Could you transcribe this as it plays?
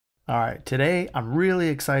All right, today I'm really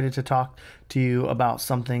excited to talk to you about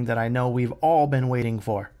something that I know we've all been waiting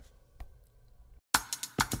for.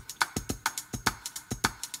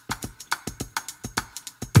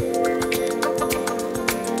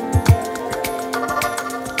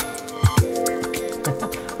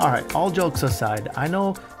 All right, all jokes aside, I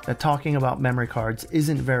know that talking about memory cards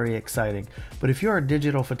isn't very exciting, but if you're a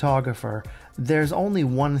digital photographer, there's only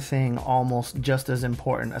one thing almost just as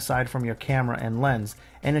important aside from your camera and lens,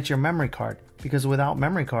 and it's your memory card, because without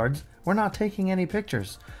memory cards, we're not taking any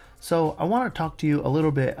pictures. So I want to talk to you a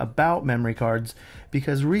little bit about memory cards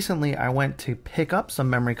because recently I went to pick up some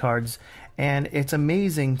memory cards and it's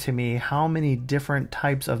amazing to me how many different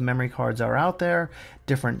types of memory cards are out there,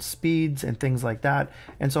 different speeds and things like that.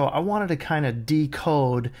 And so I wanted to kind of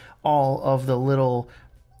decode all of the little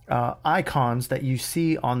icons that you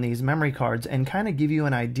see on these memory cards and kind of give you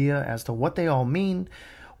an idea as to what they all mean,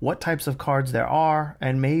 what types of cards there are,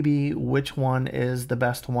 and maybe which one is the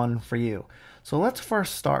best one for you. So let's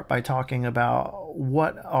first start by talking about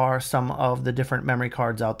what are some of the different memory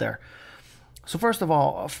cards out there. So first of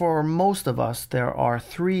all, for most of us, there are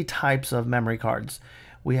three types of memory cards.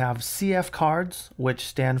 We have CF cards, which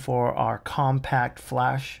stand for our compact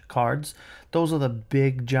flash cards. Those are the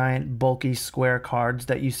big, giant, bulky square cards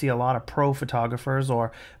that you see a lot of pro photographers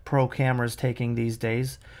or pro cameras taking these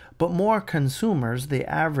days. But more consumers, the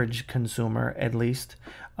average consumer at least,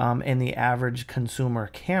 and the average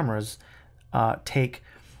consumer cameras take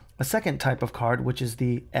a second type of card, which is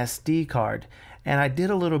the SD card. And I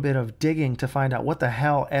did a little bit of digging to find out what the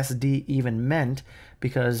hell SD even meant,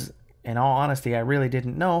 because in all honesty, I really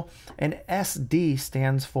didn't know. And SD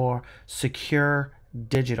stands for Secure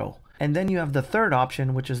Digital. And then you have the third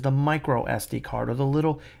option, which is the micro SD card, or the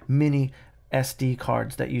little mini SD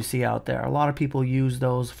cards that you see out there. A lot of people use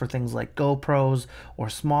those for things like GoPros or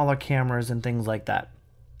smaller cameras and things like that.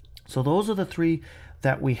 So those are the three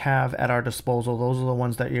that we have at our disposal. Those are the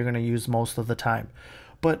ones that you're going to use most of the time.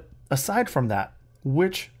 But aside from that,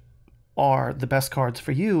 which are the best cards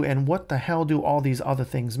for you, and what the hell do all these other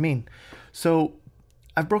things mean? So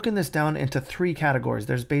I've broken this down into three categories.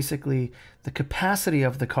 There's basically the capacity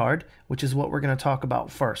of the card, which is what we're going to talk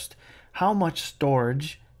about first. How much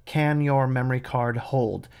storage can your memory card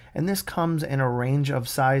hold? And this comes in a range of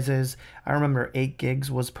sizes. I remember 8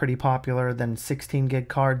 gigs was pretty popular, then 16 gig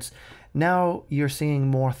cards. Now you're seeing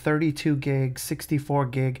more 32 gig, 64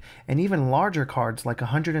 gig, and even larger cards like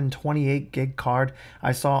 128 gig card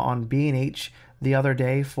I saw on B&H the other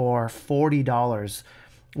day for $40,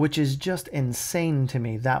 which is just insane to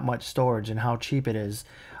me, that much storage and how cheap it is.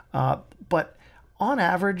 But on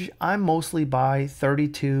average, I mostly buy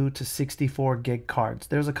 32 to 64 gig cards.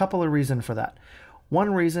 There's a couple of reasons for that.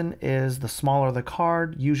 One reason is the smaller the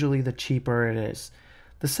card, usually the cheaper it is.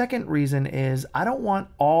 The second reason is I don't want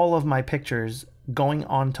all of my pictures going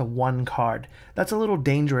onto one card. That's a little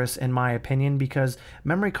dangerous in my opinion because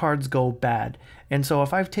memory cards go bad. And so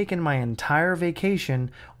if I've taken my entire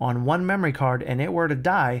vacation on one memory card and it were to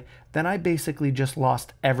die, then I basically just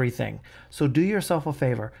lost everything. So do yourself a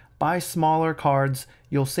favor. Buy smaller cards,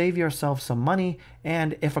 you'll save yourself some money,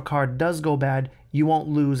 and if a card does go bad, you won't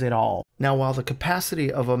lose it all. Now, while the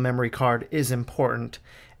capacity of a memory card is important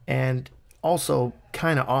and also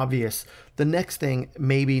kind of obvious, the next thing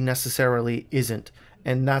maybe necessarily isn't,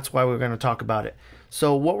 and that's why we're going to talk about it.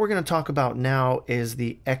 So what we're going to talk about now is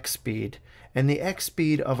the X speed, and the X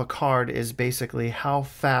speed of a card is basically how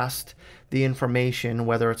fast the information,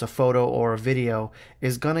 whether it's a photo or a video,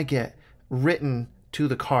 is going to get written to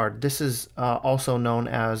the card. This is also known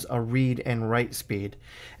as a read and write speed,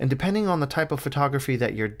 and depending on the type of photography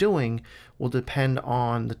that you're doing will depend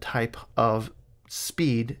on the type of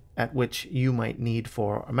speed at which you might need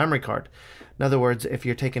for a memory card. In other words, if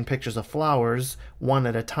you're taking pictures of flowers one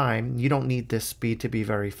at a time, you don't need this speed to be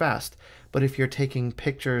very fast. But if you're taking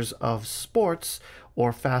pictures of sports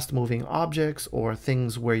or fast moving objects or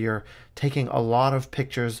things where you're taking a lot of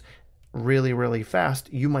pictures really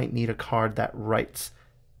fast, you might need a card that writes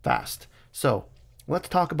fast. So let's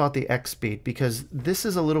talk about the X speed because this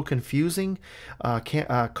is a little confusing.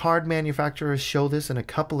 Card manufacturers show this in a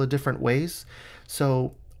couple of different ways.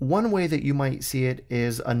 So one way that you might see it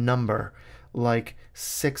is a number like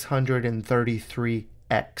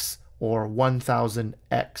 633X or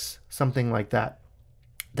 1000X, something like that.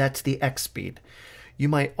 That's the X speed. You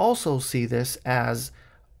might also see this as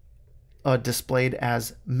displayed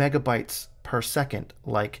as megabytes per second,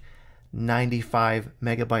 like 95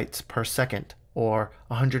 megabytes per second or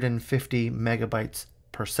 150 megabytes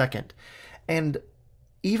per second. And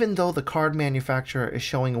even though the card manufacturer is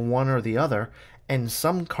showing one or the other, and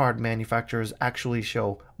some card manufacturers actually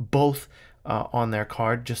show both on their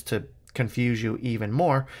card just to confuse you even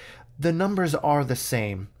more, the numbers are the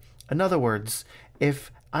same. In other words,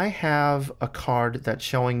 if I have a card that's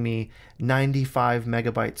showing me 95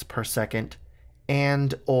 megabytes per second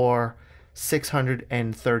and or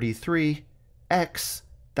 633x,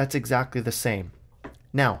 that's exactly the same.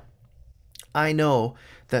 Now, I know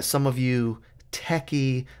that some of you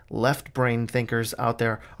techie left brain thinkers out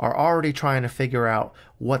there are already trying to figure out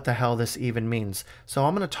what the hell this even means. So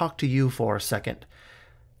I'm going to talk to you for a second.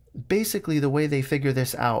 Basically, the way they figure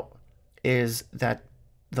this out is that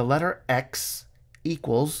the letter X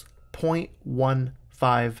equals 0.15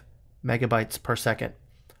 megabytes per second.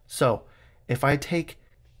 So if I take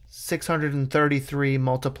 633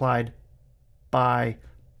 multiplied by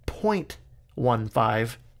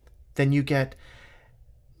 0.15, then you get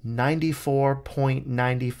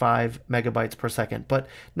 94.95 megabytes per second. But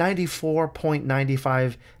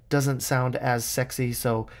 94.95 doesn't sound as sexy,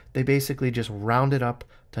 so they basically just round it up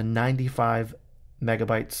to 95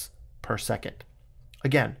 megabytes per second.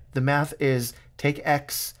 Again, the math is take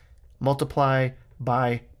X, multiply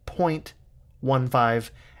by 0.15,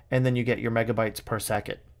 and then you get your megabytes per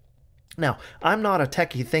second. Now, I'm not a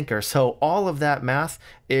techie thinker, so all of that math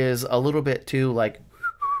is a little bit too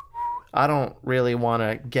I don't really want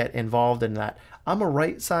to get involved in that. I'm a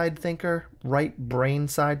right side thinker, right brain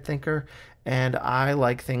side thinker, and I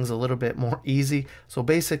like things a little bit more easy. So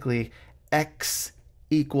basically, X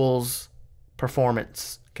equals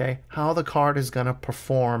performance, okay? How the card is going to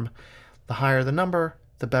perform. The higher the number,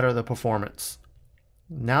 the better the performance.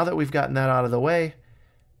 Now that we've gotten that out of the way,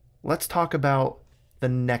 let's talk about the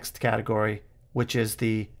next category, which is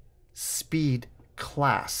the speed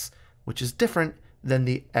class, which is different than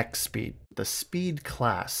the X speed. The speed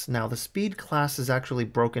class. Now, the speed class is actually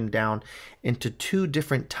broken down into two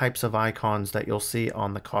different types of icons that you'll see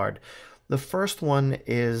on the card. The first one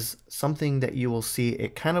is something that you will see,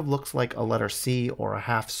 it kind of looks like a letter C or a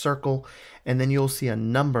half circle, and then you'll see a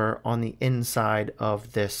number on the inside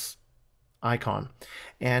of this icon.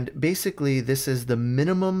 And basically, this is the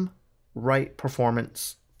minimum write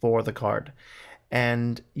performance for the card.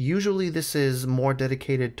 And usually this is more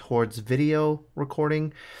dedicated towards video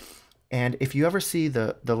recording. And if you ever see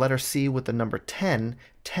the letter C with the number 10,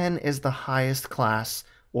 10 is the highest class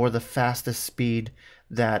or the fastest speed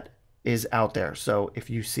that is out there. So if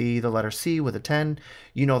you see the letter C with a 10,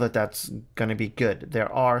 you know that that's going to be good.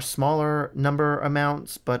 There are smaller number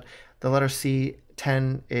amounts, but the letter C,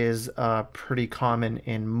 10, is pretty common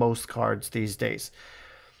in most cards these days.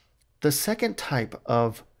 The second type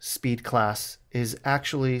of speed class is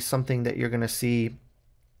actually something that you're going to see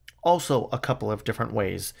also a couple of different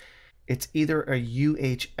ways. It's either a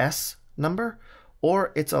UHS number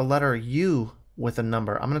or it's a letter U with a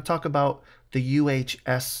number. I'm going to talk about the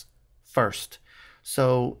UHS first.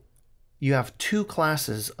 So you have two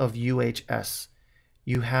classes of UHS.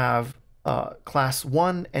 You have class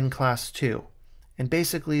 1 and class 2. And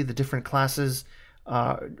basically the different classes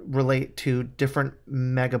relate to different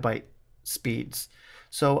megabyte speeds.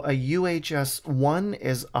 So a UHS 1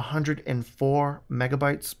 is 104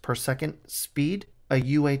 megabytes per second speed. A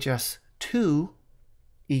UHS 2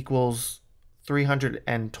 equals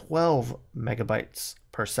 312 megabytes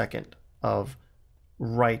per second of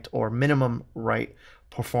write or minimum write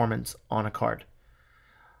performance on a card.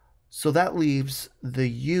 So that leaves the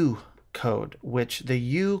U code, which the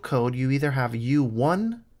U code, you either have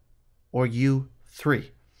U1 or U3.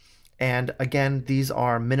 And again, these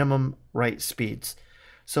are minimum write speeds.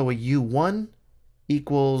 So a U1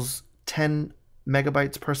 equals 10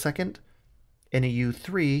 megabytes per second, and a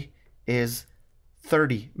U3 is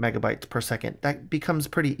 30 megabytes per second. That becomes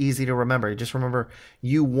pretty easy to remember. You just remember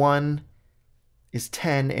U1 is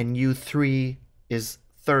 10 and U3 is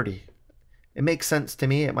 30. It makes sense to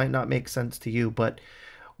me. It might not make sense to you, but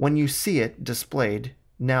when you see it displayed,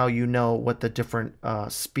 now you know what the different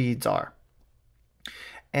speeds are.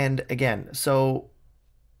 And again, so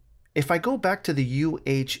if I go back to the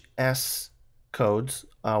UHS codes,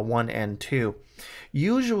 1 and 2,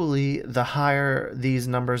 usually the higher these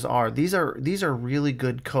numbers are, these are really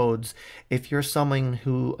good codes if you're someone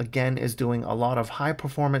who, again, is doing a lot of high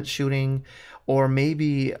performance shooting, or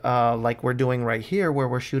maybe like we're doing right here where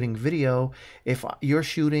we're shooting video. If you're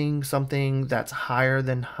shooting something that's higher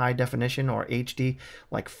than high definition or HD,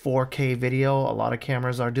 like 4K video, a lot of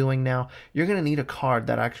cameras are doing now, you're going to need a card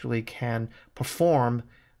that actually can perform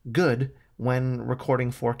good when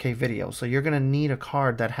recording 4K video. So you're going to need a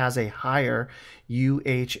card that has a higher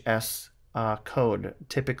UHS code.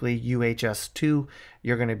 Typically UHS 2,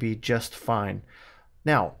 you're going to be just fine.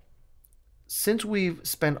 Now, since we've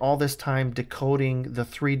spent all this time decoding the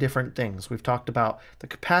three different things, we've talked about the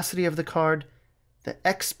capacity of the card, the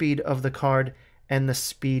X speed of the card, and the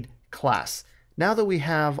speed class. Now that we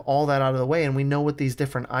have all that out of the way and we know what these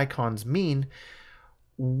different icons mean,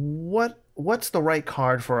 what's the right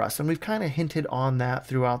card for us? And we've kind of hinted on that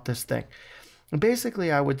throughout this thing. And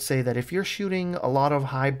basically, I would say that if you're shooting a lot of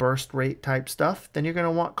high burst rate type stuff, then you're going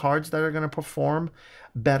to want cards that are going to perform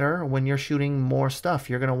better when you're shooting more stuff.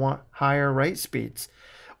 You're going to want higher write speeds.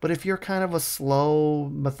 But if you're kind of a slow,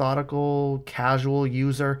 methodical, casual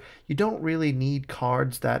user, you don't really need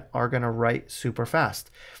cards that are going to write super fast.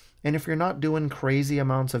 And if you're not doing crazy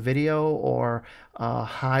amounts of video or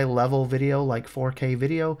high level video like 4K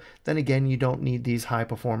video, then again, you don't need these high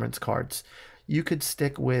performance cards. You could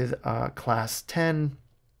stick with class 10,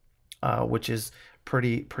 which is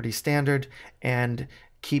pretty standard, and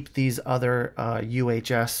keep these other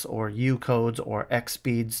UHS or U codes or X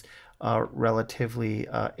speeds relatively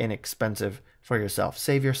inexpensive for yourself.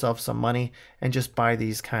 Save yourself some money and just buy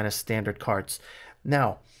these kind of standard cards.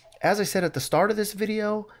 Now, as I said at the start of this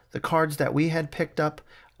video, the cards that we had picked up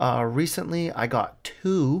recently, I got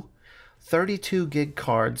two 32 gig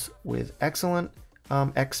cards with excellent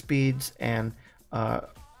X speeds and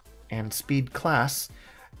speed class,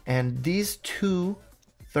 and these two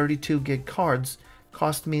 32 gig cards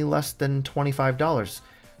cost me less than $25.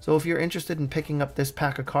 So if you're interested in picking up this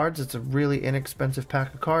pack of cards, it's a really inexpensive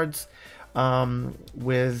pack of cards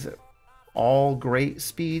with all great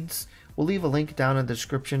speeds. We'll leave a link down in the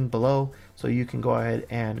description below so you can go ahead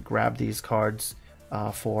and grab these cards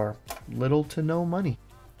for little to no money.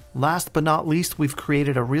 Last but not least, we've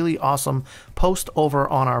created a really awesome post over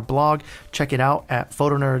on our blog. Check it out at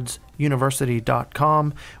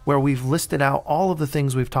photonerdsuniversity.com, where we've listed out all of the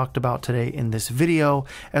things we've talked about today in this video,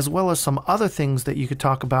 as well as some other things that you could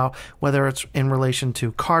talk about, whether it's in relation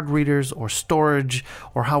to card readers or storage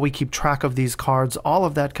or how we keep track of these cards. All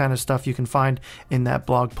of that kind of stuff you can find in that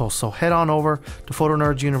blog post. So head on over to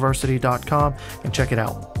photonerdsuniversity.com and check it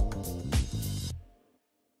out.